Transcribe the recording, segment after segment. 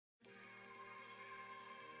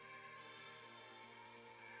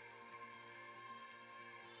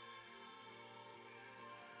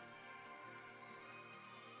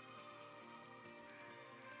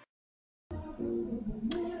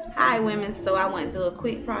Hi women, so I want to do a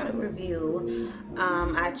quick product review.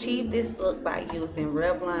 I achieved this look by using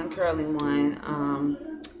Revlon Curling One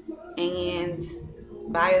and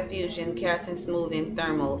Biofusion Keratin Smoothing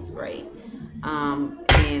Thermal Spray.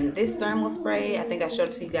 And this thermal spray, I think I showed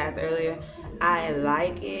it to you guys earlier. I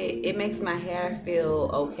like it. It makes my hair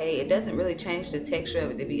feel okay. It doesn't really change the texture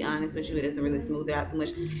of it, to be honest with you. It doesn't really smooth it out too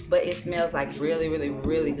much, but it smells like really, really,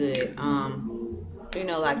 really good. You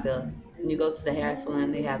know, like when you go to the hair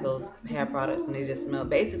salon, they have those hair products and they just smell,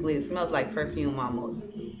 basically it smells like perfume almost.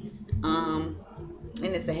 um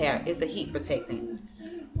and it's a heat protectant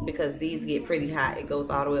because these get pretty hot. It goes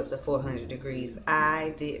all the way up to 400 degrees.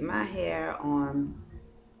 I did my hair on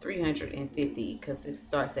 350 because it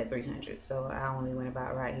starts at 300, so I only went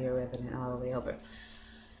about right here rather than all the way over.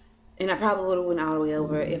 And I probably would have went all the way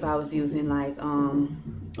over if I was using like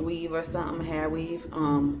weave or something, hair weave.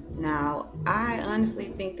 Now I honestly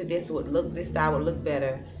think that this style would look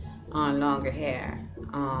better on longer hair,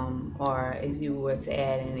 or if you were to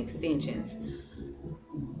add in extensions.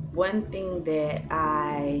 One thing that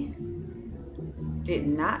I did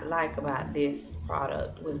not like about this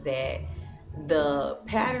product was that the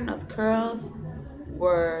pattern of curls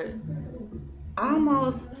were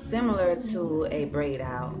almost similar to a braid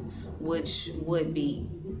out, which would be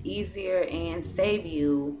easier and save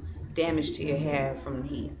you damage to your hair from the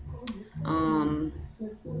heat. Um,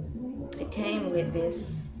 it came with this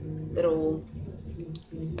little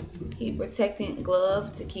heat protectant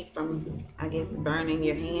glove to keep from, I guess, burning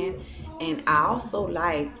your hand. And I also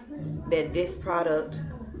liked that this product,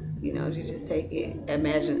 you know, you just take it,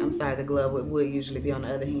 imagine, I'm sorry, the glove would usually be on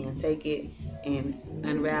the other hand. Take it and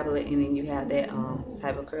unravel it, and then you have that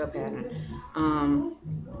type of curl pattern.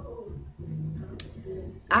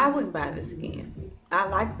 I wouldn't buy this again. I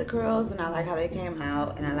like the curls and I like how they came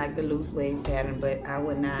out, and I like the loose wave pattern, but I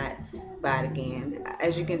would not buy it again.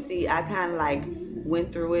 As you can see, I kind of like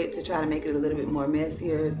went through it to try to make it a little bit more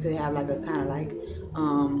messier, to have like a kind of like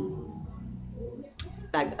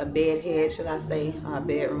a bed head, should I say,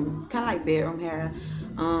 bedroom, kind of like bedroom hair.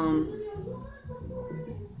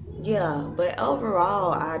 Yeah, but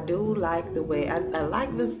overall I do like the way I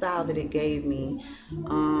like the style that it gave me.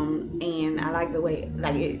 And I like the way,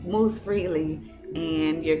 like, it moves freely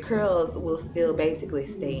and your curls will still basically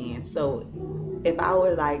stay in. So if I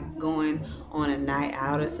were like going on a night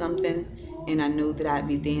out or something and I knew that I'd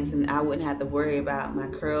be dancing, I wouldn't have to worry about my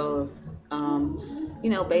curls you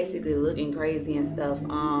know, basically looking crazy and stuff.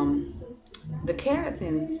 The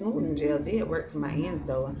keratin smoothing gel did work for my ends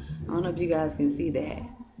though. I don't know if you guys can see that.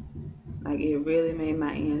 Like, it really made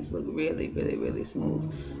my ends look really, really, really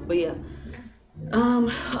smooth. But yeah,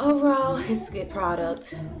 overall it's a good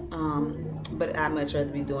product. But I'd much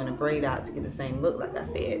rather be doing a braid out to get the same look, like I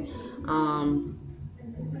said.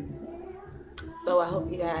 So I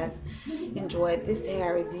hope you guys enjoyed this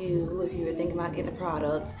hair review. If you were thinking about getting a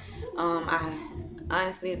product, I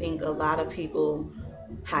honestly think a lot of people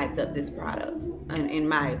hyped up this product, and in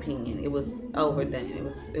my opinion it was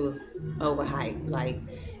overdone. It was overhyped. Like,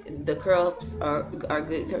 the curls are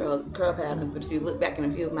good curl patterns, but if you look back in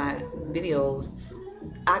a few of my videos,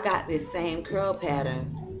 I got this same curl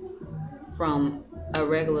pattern from a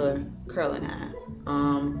regular curling iron.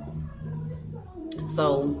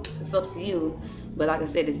 So it's up to you, but like I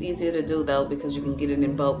said, it's easier to do though because you can get it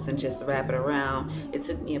in bulks and just wrap it around. It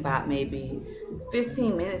took me about maybe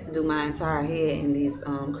 15 minutes to do my entire head in these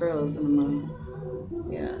curls, and I'm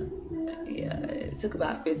gonna, yeah, it took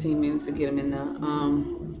about 15 minutes to get them in there.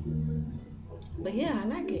 But yeah, I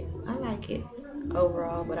like it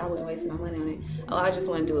overall, but I wouldn't waste my money on it. Oh, I just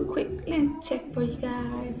want to do a quick length check for you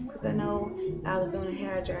guys because I know I was doing a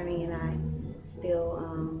hair journey and I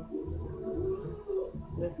still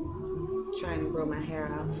was trying to grow my hair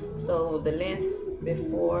out. So the length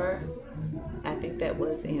before, I think that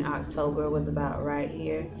was in October, was about right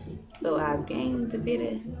here. So I've gained a bit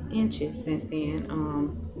of inches since then.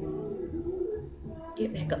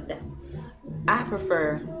 Get back up there. I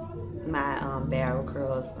prefer my barrel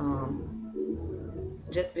curls,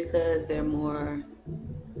 just because they're more,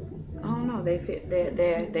 I don't know,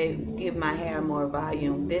 they give my hair more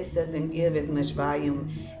volume. This doesn't give as much volume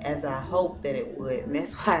as I hoped that it would, and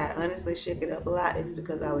that's why I honestly shook it up a lot. It's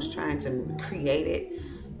because I was trying to create it.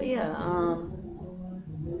 But yeah,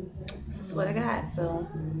 this is what I got. So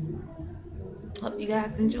hope you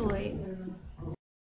guys enjoyed.